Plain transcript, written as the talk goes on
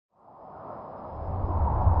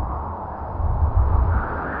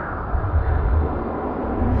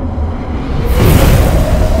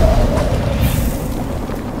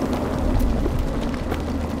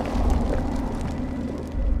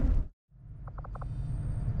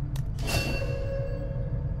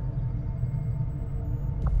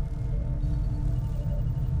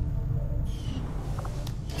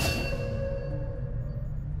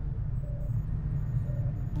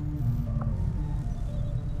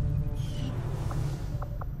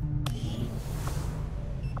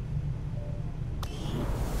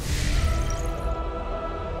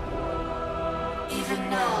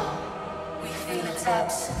his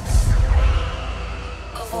absence.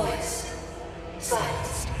 A voice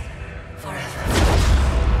silenced forever.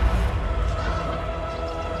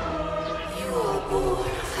 You are born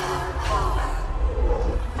of our power.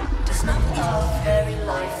 Does not our very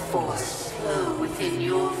life force flow within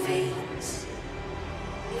your veins?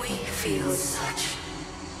 We feel such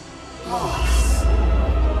loss.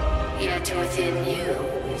 Yet within you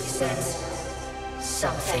we sense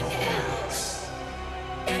something else.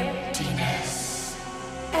 Emptiness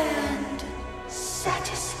and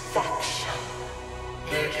satisfaction.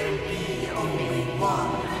 There can be only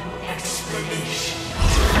one explanation.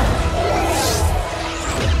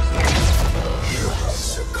 You have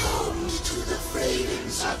succumbed to the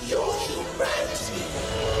cravings of your humanity.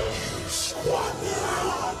 You squander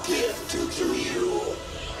our gift to you.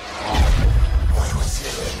 What was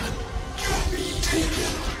hidden can be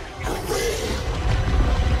taken away.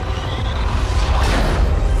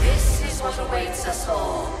 What awaits us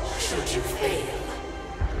all, should you fail.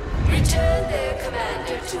 Return their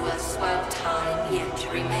commander to us while time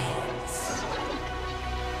yet remains.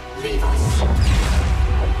 Leave us.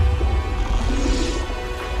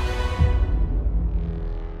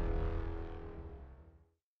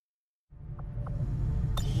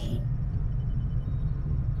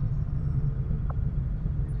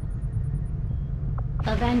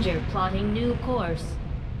 Avenger plotting new course.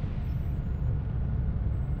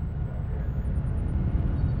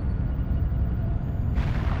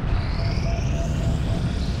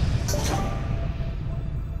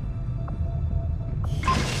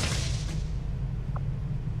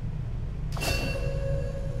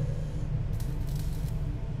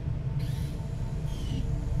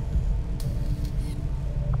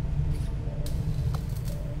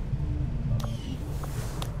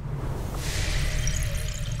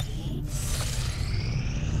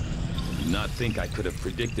 Not think I could have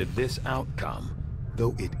predicted this outcome,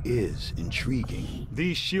 though it is intriguing.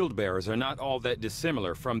 These shield bearers are not all that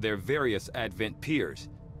dissimilar from their various Advent peers.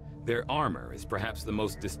 Their armor is perhaps the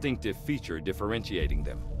most distinctive feature differentiating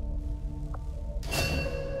them.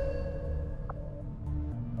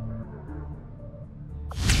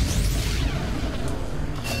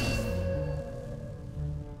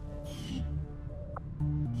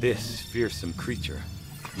 This fearsome creature,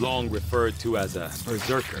 long referred to as a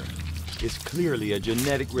berserker, is clearly a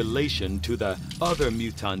genetic relation to the other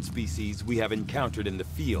mutant species we have encountered in the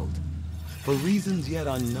field. For reasons yet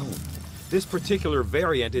unknown, this particular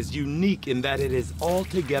variant is unique in that it is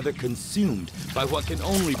altogether consumed by what can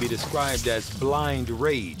only be described as blind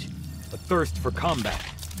rage, a thirst for combat,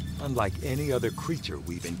 unlike any other creature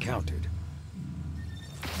we've encountered.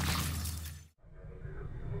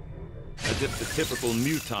 As if the typical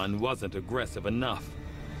mutant wasn't aggressive enough,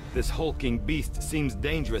 this hulking beast seems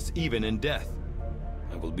dangerous even in death.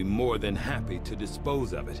 I will be more than happy to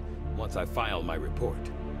dispose of it once I file my report.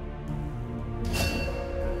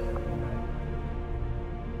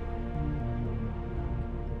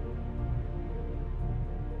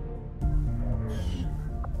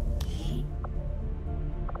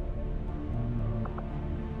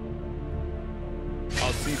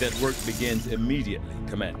 I'll see that work begins immediately,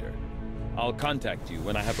 Commander. I'll contact you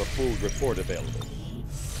when I have a full report available.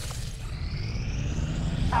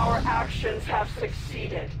 Our actions have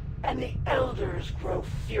succeeded, and the Elders grow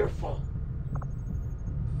fearful.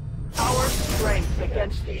 Our strength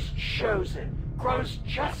against these Chosen grows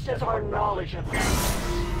just as our knowledge of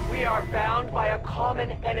them. We are bound by a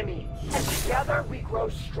common enemy, and together we grow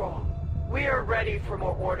strong. We are ready for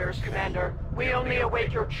more orders, Commander. We only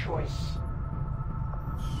await your choice.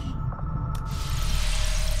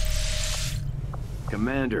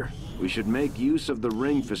 Commander, we should make use of the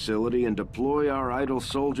ring facility and deploy our idle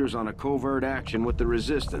soldiers on a covert action with the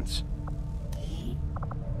Resistance.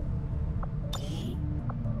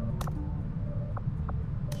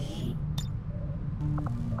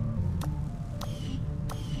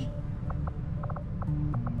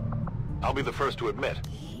 I'll be the first to admit,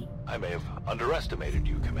 I may have underestimated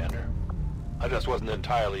you, Commander. I just wasn't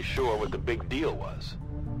entirely sure what the big deal was.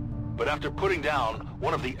 But after putting down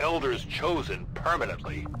one of the Elders Chosen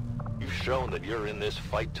permanently, you've shown that you're in this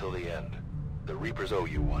fight till the end. The Reapers owe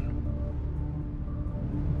you one.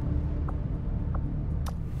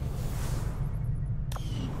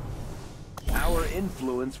 Our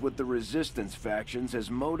influence with the Resistance factions has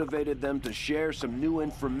motivated them to share some new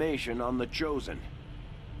information on the Chosen.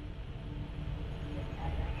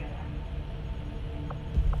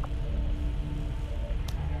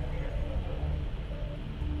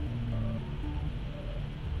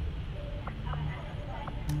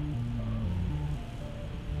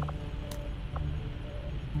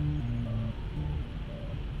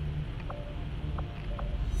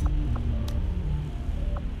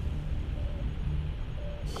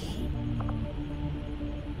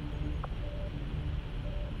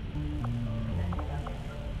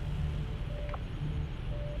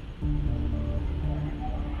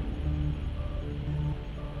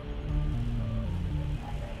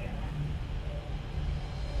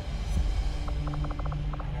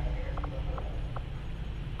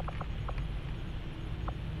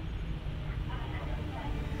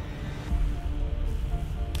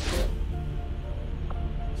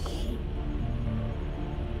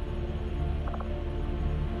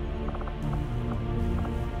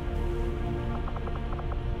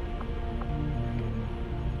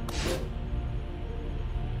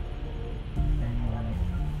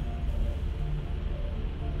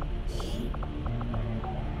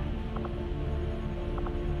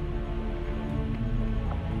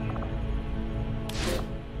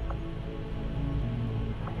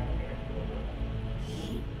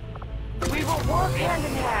 Work hand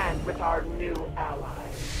in hand with our new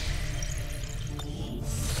allies.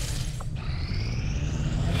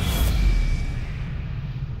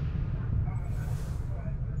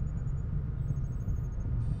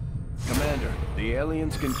 Commander, the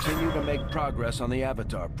aliens continue to make progress on the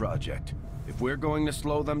Avatar project. If we're going to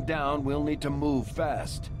slow them down, we'll need to move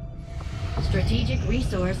fast. Strategic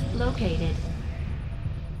resource located.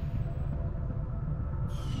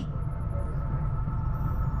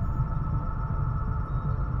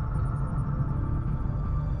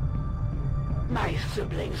 My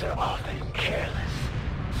siblings are often careless,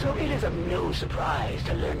 so it is of no surprise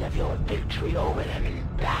to learn of your victory over them in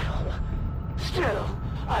battle. Still,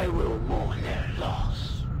 I will mourn their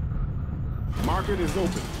loss. Market is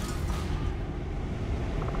open.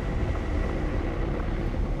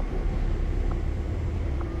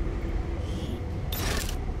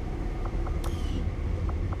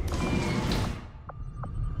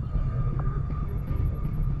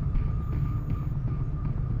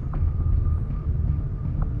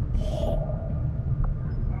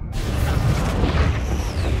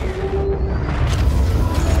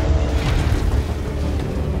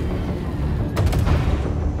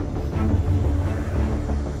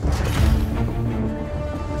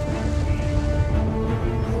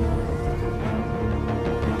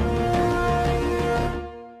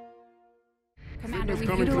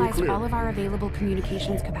 All of our available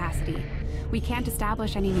communications capacity. We can't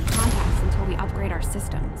establish any new contacts until we upgrade our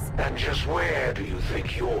systems. And just where do you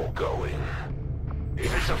think you're going?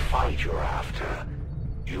 If it's a fight you're after,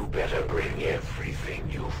 you better bring everything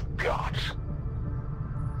you've got.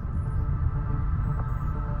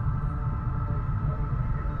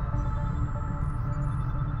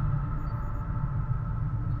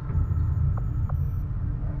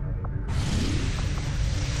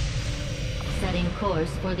 Setting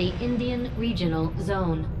course for the Indian Regional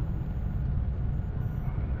Zone.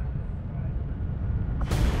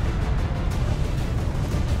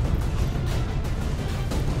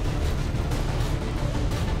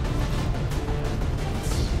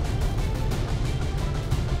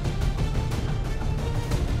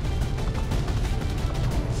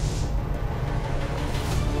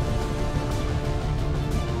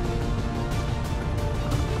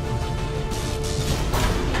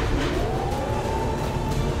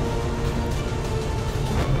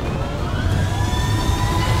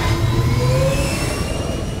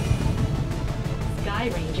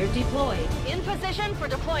 Deployed. In position for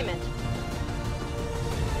deployment.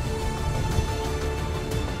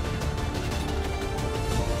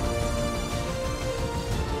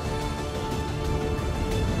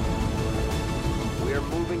 We are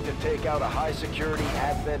moving to take out a high-security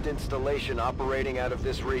Advent installation operating out of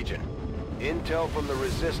this region. Intel from the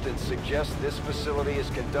Resistance suggests this facility is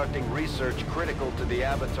conducting research critical to the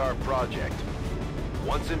Avatar project.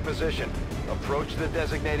 Once in position, approach the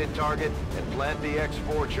designated target and plant the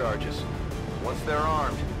X4 charges. Once they're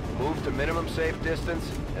armed, move to minimum safe distance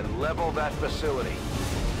and level that facility.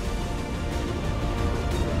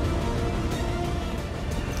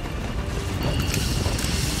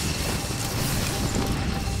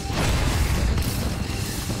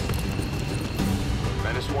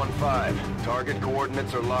 Menace 1-5, target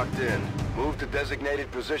coordinates are locked in. Move to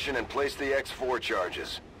designated position and place the X4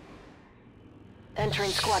 charges. Entering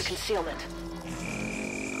squad concealment.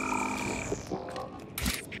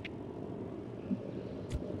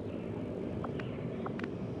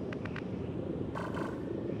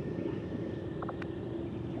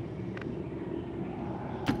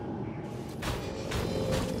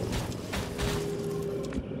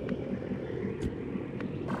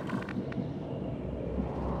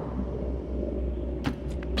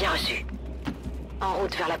 Bien reçu. En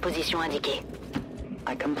route vers la position indiquée.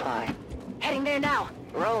 I comply. Heading there now.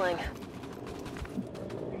 Rolling.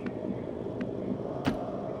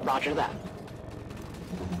 Roger that.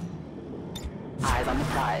 Eyes on the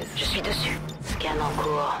prize. Je suis dessus. Scan en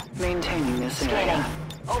cours. Maintaining this Scanning. area.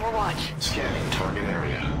 Overwatch. Scanning target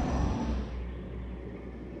area.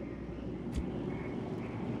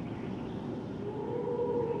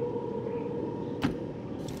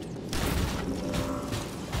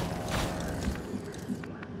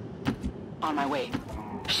 On my way.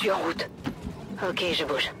 Je suis en route. Ok, je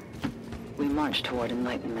bouge. We march toward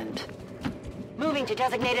enlightenment. Moving to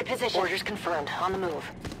designated position. Orders confirmed. On the move.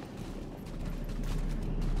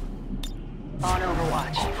 On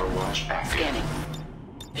Overwatch. Overwatch active. Scanning.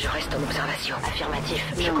 Je reste en observation. Affirmatif.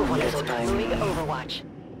 Je No couvre one la gets zone. by me. Moving to Overwatch.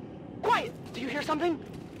 Quiet! Do you hear something?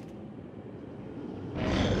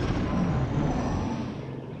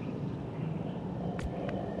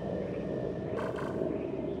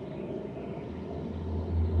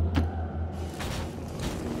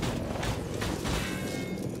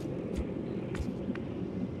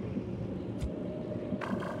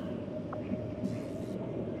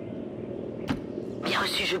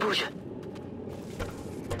 Je bouge.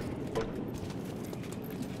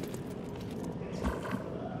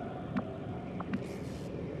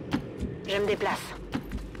 Je me déplace.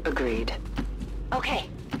 Agreed. Okay.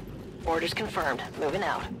 Orders confirmed. Moving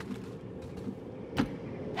out.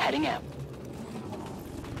 Heading out.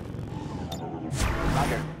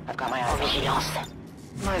 Roger. I've got my eyes on vigilance.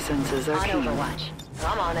 My senses are On keen. Overwatch.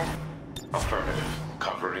 I'm on it. Affirmative.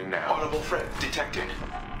 Covering now. Audible threat detected.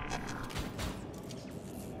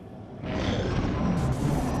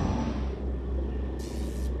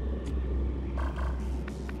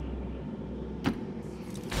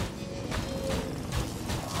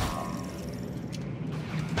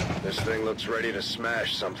 This thing looks ready to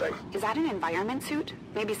smash something. Is that an environment suit?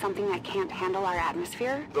 Maybe something that can't handle our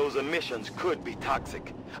atmosphere? Those emissions could be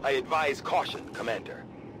toxic. I advise caution, Commander.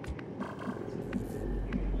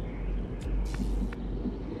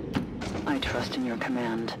 I trust in your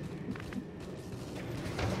command.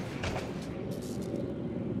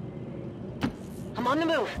 I'm on the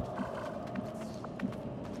move.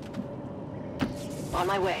 On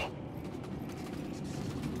my way.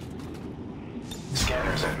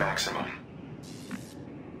 Scanners at maximum.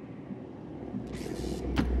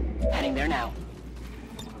 Heading there now.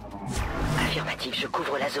 Affirmative, je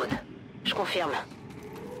couvre la zone. Je confirme.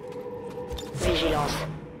 Vigilance.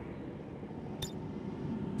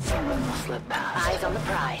 Someone will slip past. Eyes on the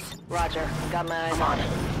prize. Roger. Got my eyes on it.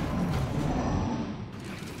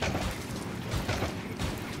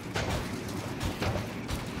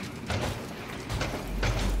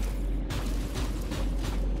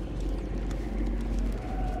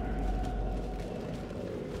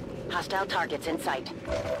 Hostile targets in sight.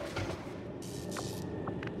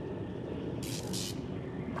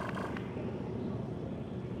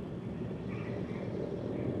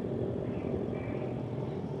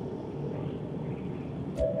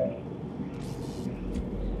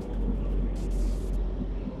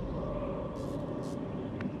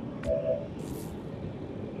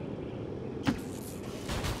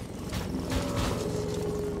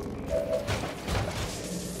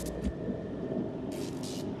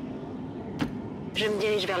 Je me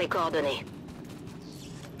dirige vers les coordonnées.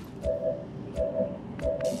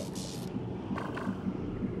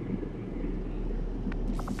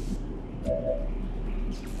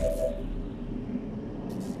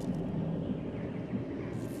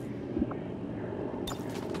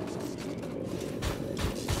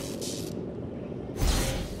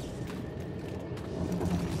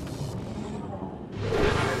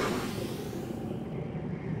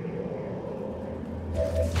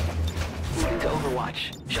 To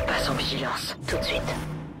Overwatch. Je passe en vigilance, tout de suite.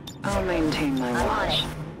 I'll maintain my I'm on watch.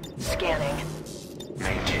 it. Scanning.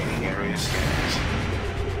 Maintaining area scans.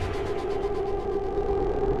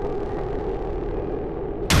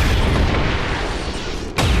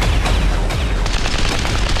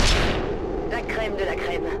 La crème de la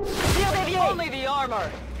crème. Tir dévié! Only the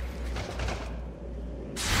armor!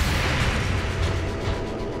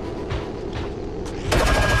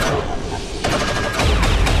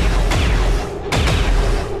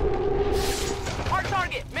 Hard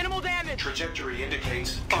target! Minimal damage! Trajectory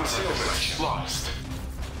indicates concealment lost.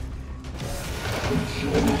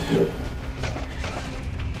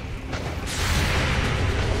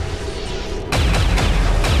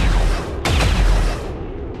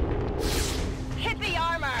 Hit the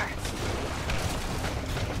armor!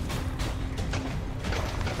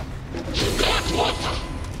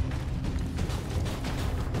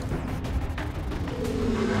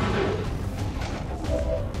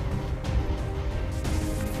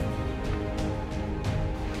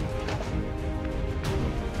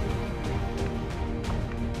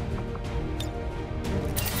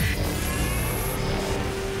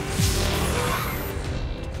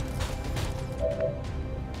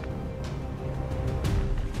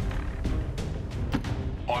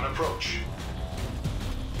 On approach.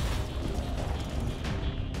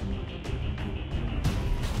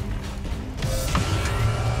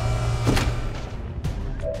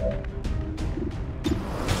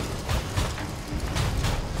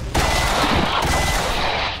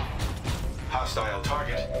 Hostile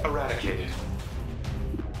target eradicated.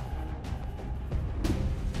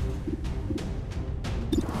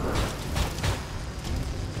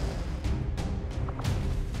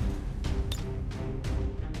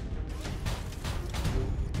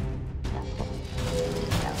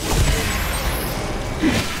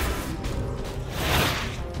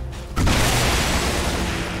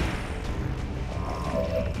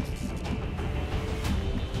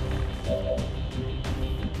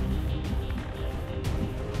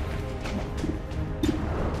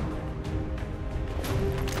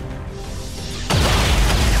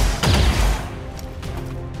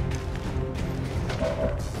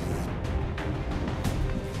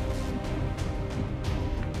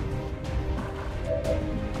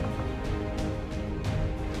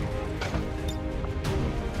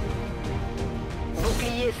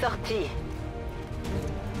 sortie.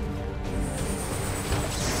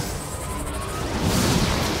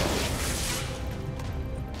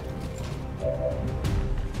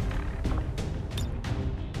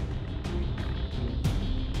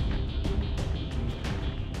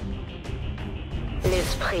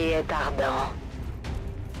 L'esprit est ardent.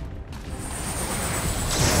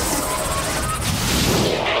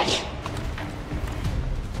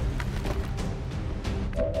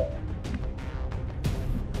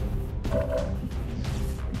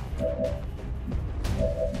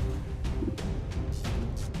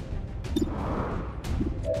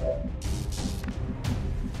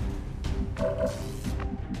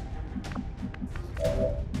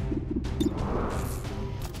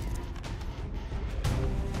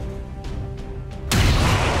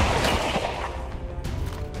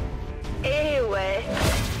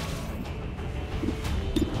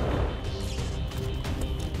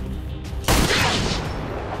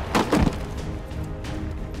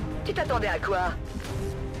 Tu t'attendais à quoi?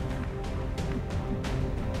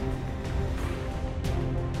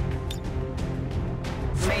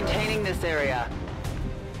 Maintaining this area.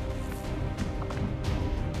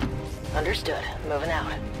 Understood. Moving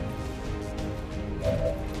out.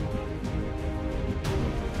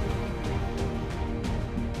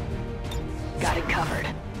 Got it covered.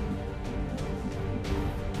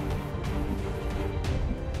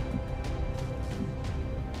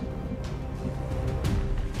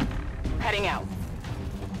 Heading out.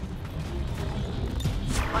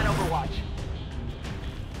 On Overwatch.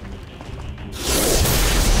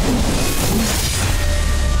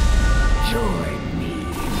 Join me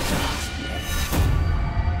in darkness.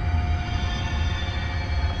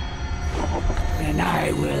 And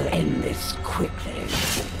I will end this quickly.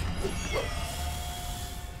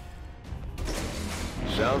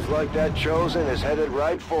 Sounds like that Chosen is headed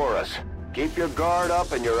right for us. Keep your guard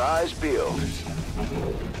up and your eyes peeled.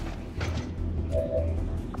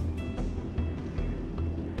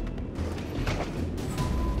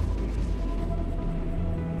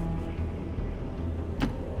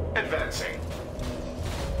 Advancing.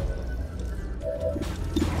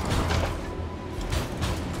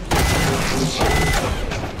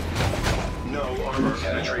 No armor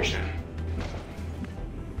penetration.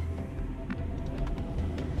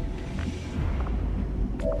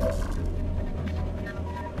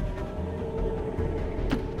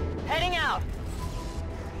 Heading out.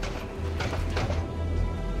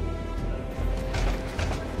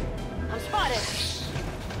 I'm spotted.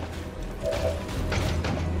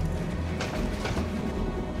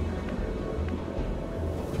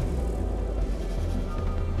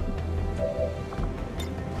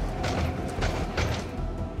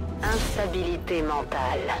 Instabilité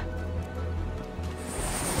mentale.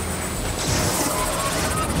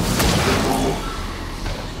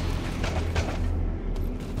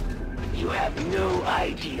 You have no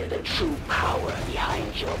idea the true power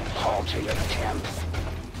behind your paltry attempts.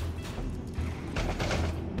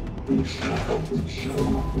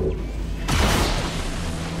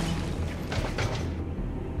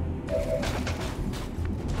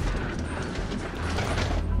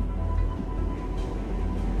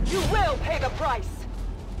 You will pay the price!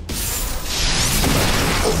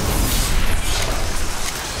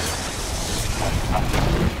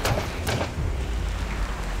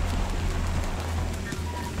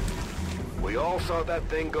 We all saw that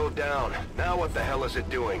thing go down. Now what the hell is it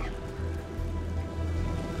doing?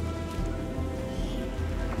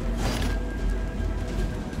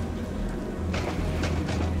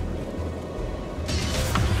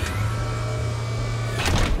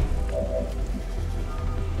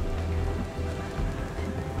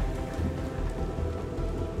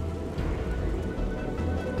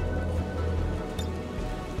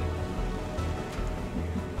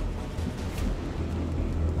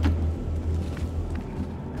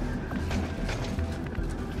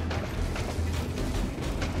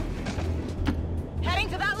 Heading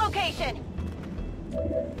to that location.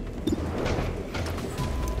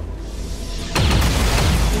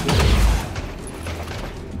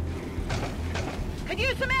 Could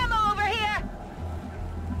use some ammo over here.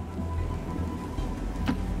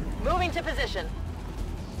 Moving to position.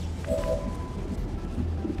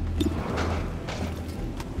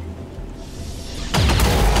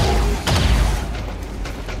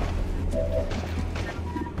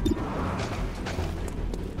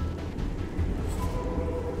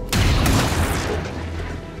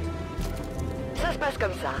 Ça se passe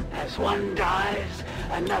comme ça. As one dies,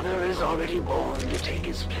 another is already born to take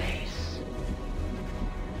his place.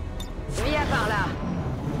 Viens par là.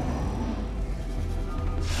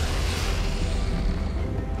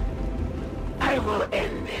 I I will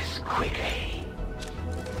end this quickly.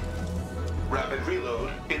 Rapid reload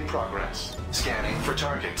in progress. Scanning for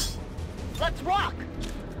targets. Let's rock!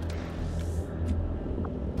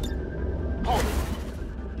 Hold it.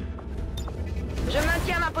 Je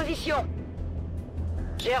maintiens ma position.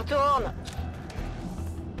 J'y retourne.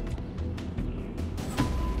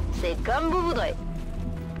 C'est comme vous voudrez.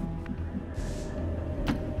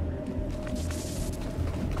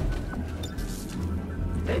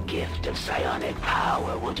 The gift of psionic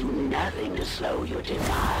power will do nothing to slow your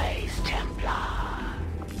demise, Templar.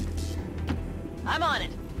 I'm on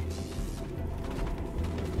it.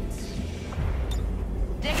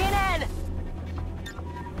 Digging in!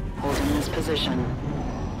 Holding this position.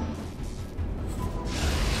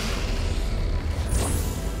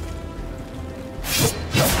 It's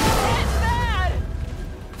bad!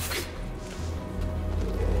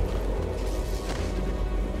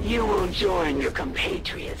 You will join your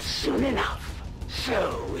compatriots soon enough.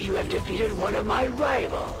 So, you have defeated one of my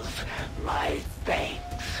rivals. My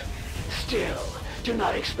thanks. Still, do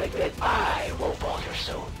not expect that I will falter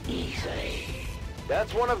so easily.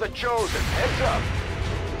 That's one of the Chosen. Heads up!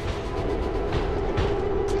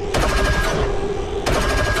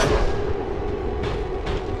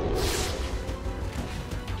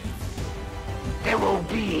 There will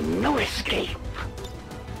be no escape.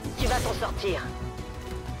 Tu vas t'en sortir.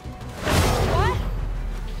 What?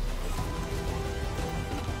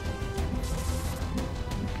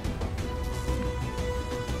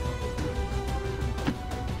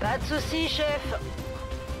 Pas de soucis, chef.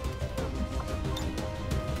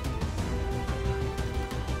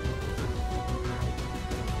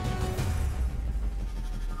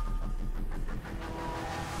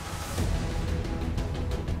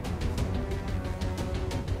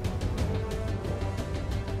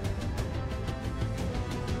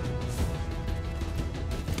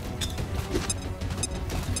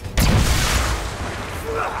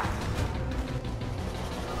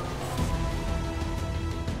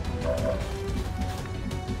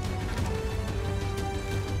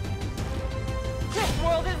 This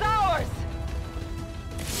world is ours!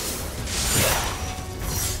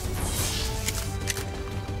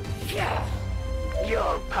 Yeah.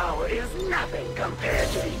 Your power is nothing compared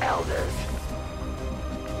to the Elders.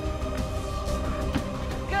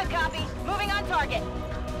 Good copy. Moving on target.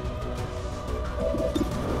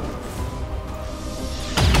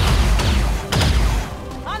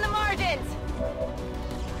 On the margins!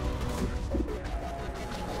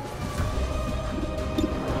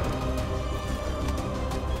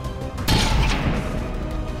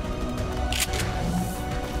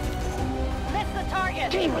 Miss the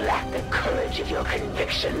target! Do you lack the courage of your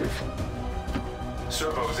convictions?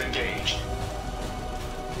 Servos engaged.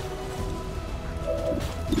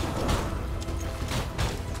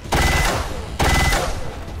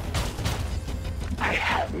 I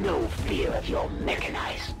have no fear of your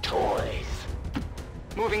mechanized toys.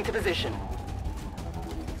 Moving to position.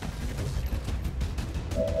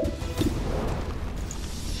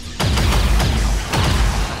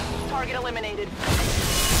 Target eliminated.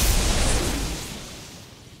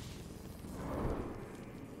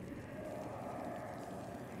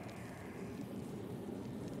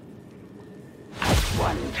 At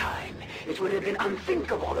one time, it would have been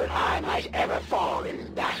unthinkable that I might ever fall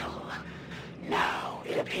in battle. Now,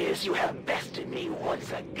 it appears you have bested me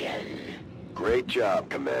once again. Great job,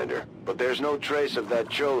 Commander. But there's no trace of that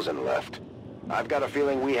Chosen left. I've got a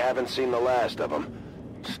feeling we haven't seen the last of them.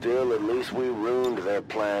 Still, at least we ruined their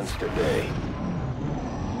plans today.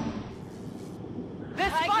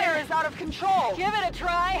 This fire is out of control! Give it a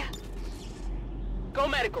try! Go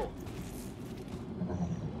medical.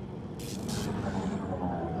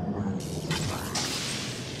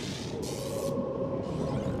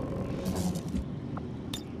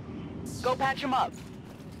 Go patch him up.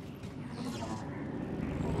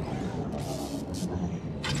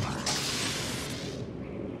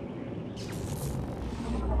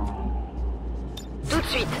 Tout de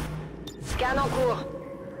suite. Scan en cours.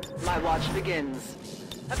 My watch begins.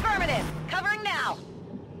 Affirmative! Covering now!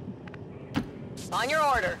 On your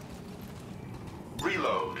order.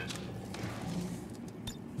 Reload.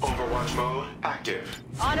 Overwatch mode active.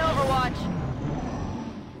 On Overwatch.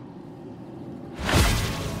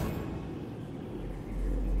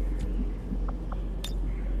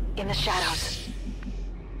 In the shadows.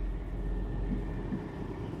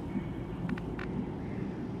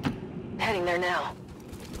 Heading there now.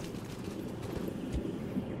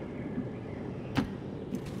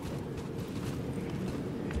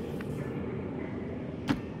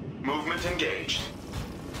 Movement engaged.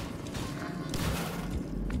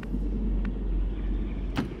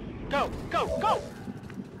 Go, go, go!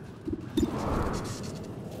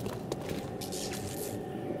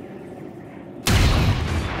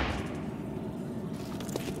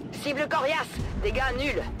 Cible coriace. Dégâts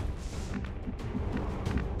nuls.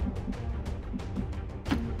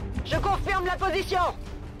 Je confirme la position.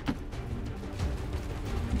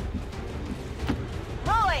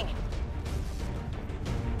 Rolling.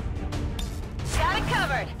 Got it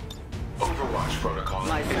covered. Overwatch protocol.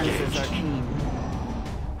 My senses are keen.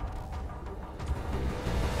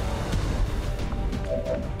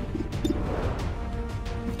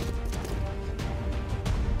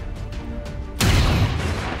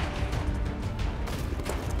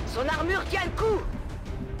 Son armure tient le coup.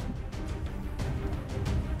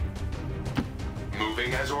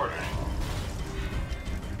 Moving as ordered.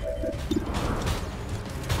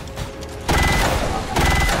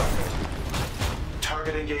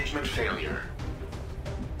 Target engagement failure.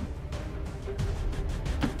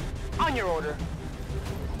 On your order.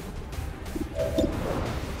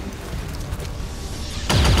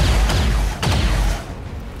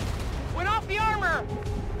 Went off the armor!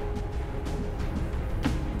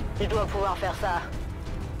 Je dois pouvoir faire ça.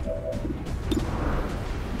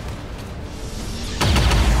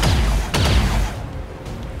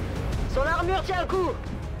 Son armure tient le coup.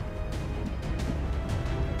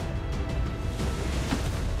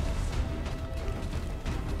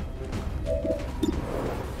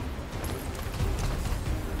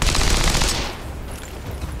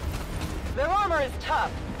 Their armor is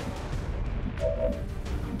tough.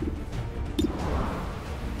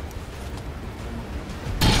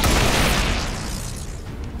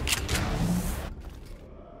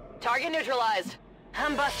 Target neutralized.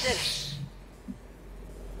 I'm busted.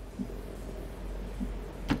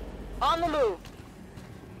 On the move.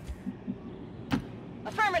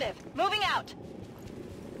 Affirmative. Moving out.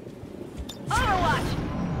 Overwatch.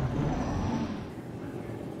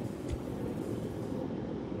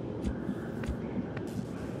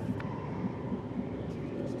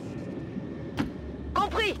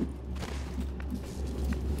 Compris.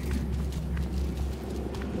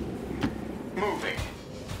 Moving.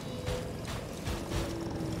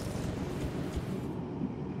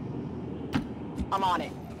 I'm on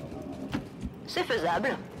it. C'est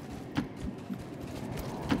faisable.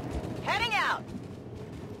 Heading out.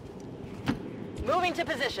 Moving to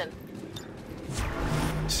position.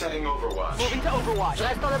 Setting Overwatch. Moving to Overwatch. Je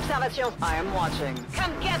reste en observation. I am watching.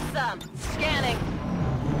 Come get some. Scanning.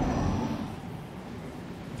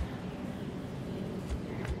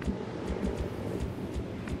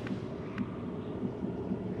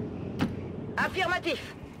 Affirmatif.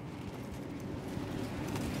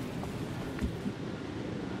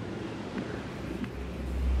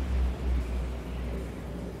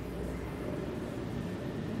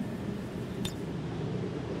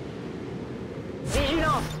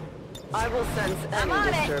 Vigilance. I will sense I'm on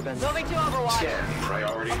any it. disturbance. Moving to Overwatch. Scan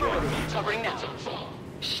priority 1. Covering now.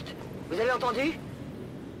 Chut. Vous avez entendu?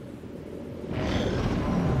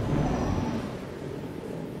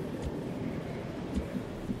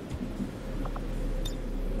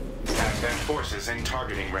 Advent forces in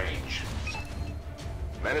targeting range.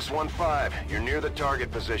 Menace 1-5, you're near the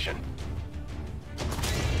target position.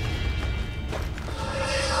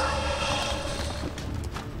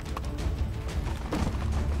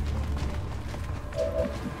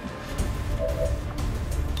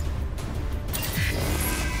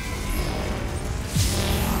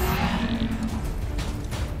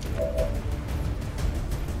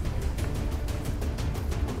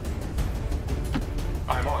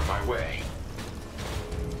 I'm on my way.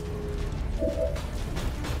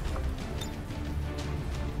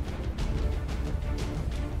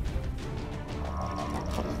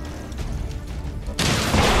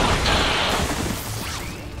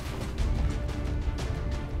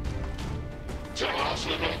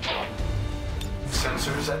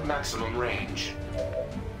 Sensors at maximum range.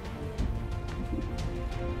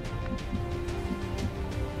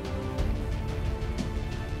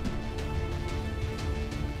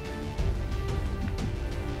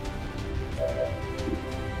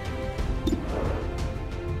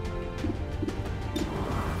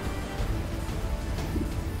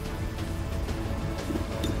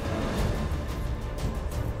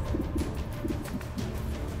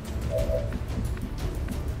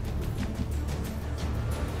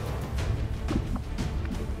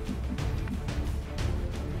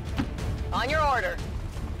 On your order.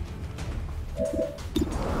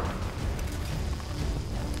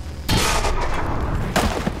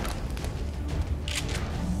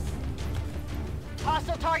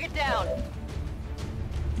 Hostile target down.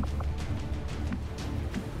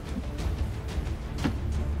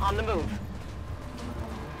 On the move.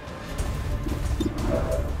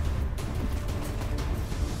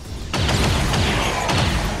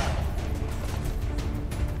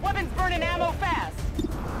 Weapons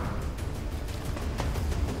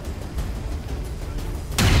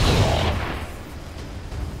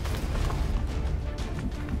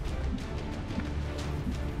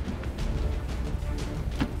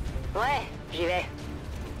Ouais, j'y vais.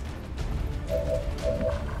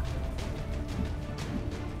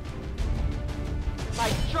 My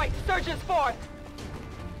strike surges forth!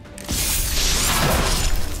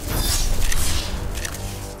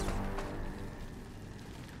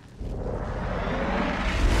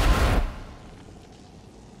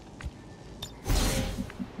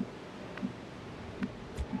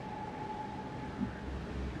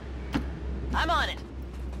 I'm on it.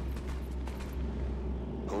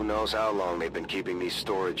 Who knows how long they've been keeping these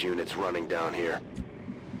storage units running down here.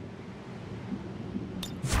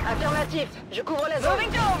 Affirmatif, je couvre la zone.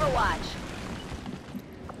 Moving to Overwatch.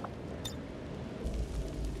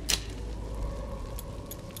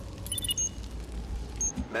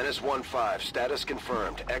 Menace 1-5, status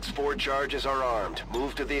confirmed. X4 charges are armed.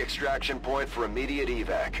 Move to the extraction point for immediate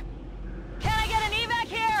evac. Can I get an evac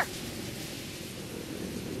here?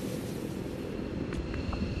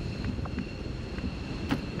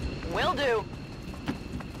 Will do.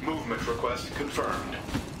 Movement request confirmed.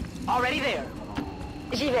 Already there.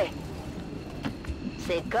 J'y vais.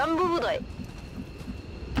 C'est comme vous voudrez.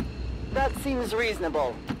 That seems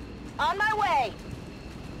reasonable. On my way.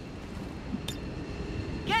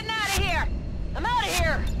 Getting out of here. I'm out of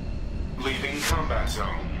here. Leaving combat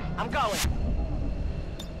zone. I'm going.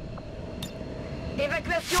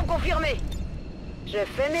 Évacuation confirmée. Je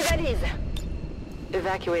fais mes valises.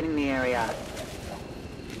 Evacuating the area.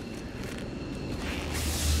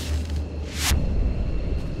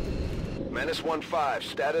 Menace 1-5,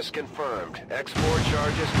 status confirmed. X4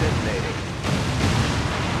 charges detonating.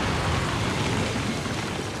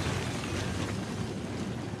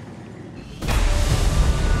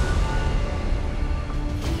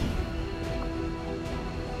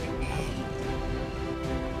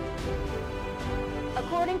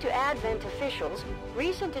 According to Advent officials,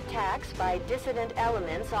 recent attacks by dissident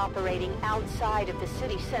elements operating outside of the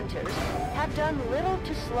city centers have done little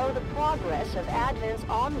to slow the progress of Advent's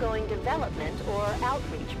ongoing development or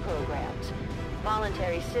outreach programs.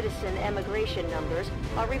 Voluntary citizen emigration numbers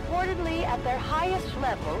are reportedly at their highest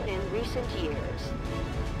level in recent years.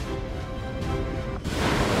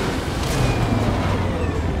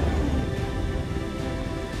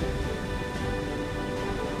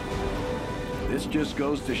 This just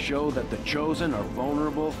goes to show that the Chosen are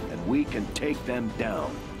vulnerable and we can take them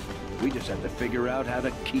down. We just have to figure out how to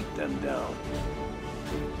keep them down.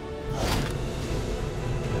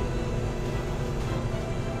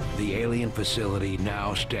 The alien facility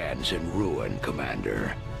now stands in ruin,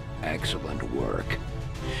 Commander. Excellent work.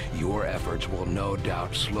 Your efforts will no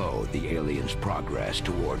doubt slow the aliens' progress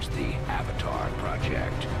towards the Avatar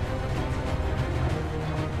project.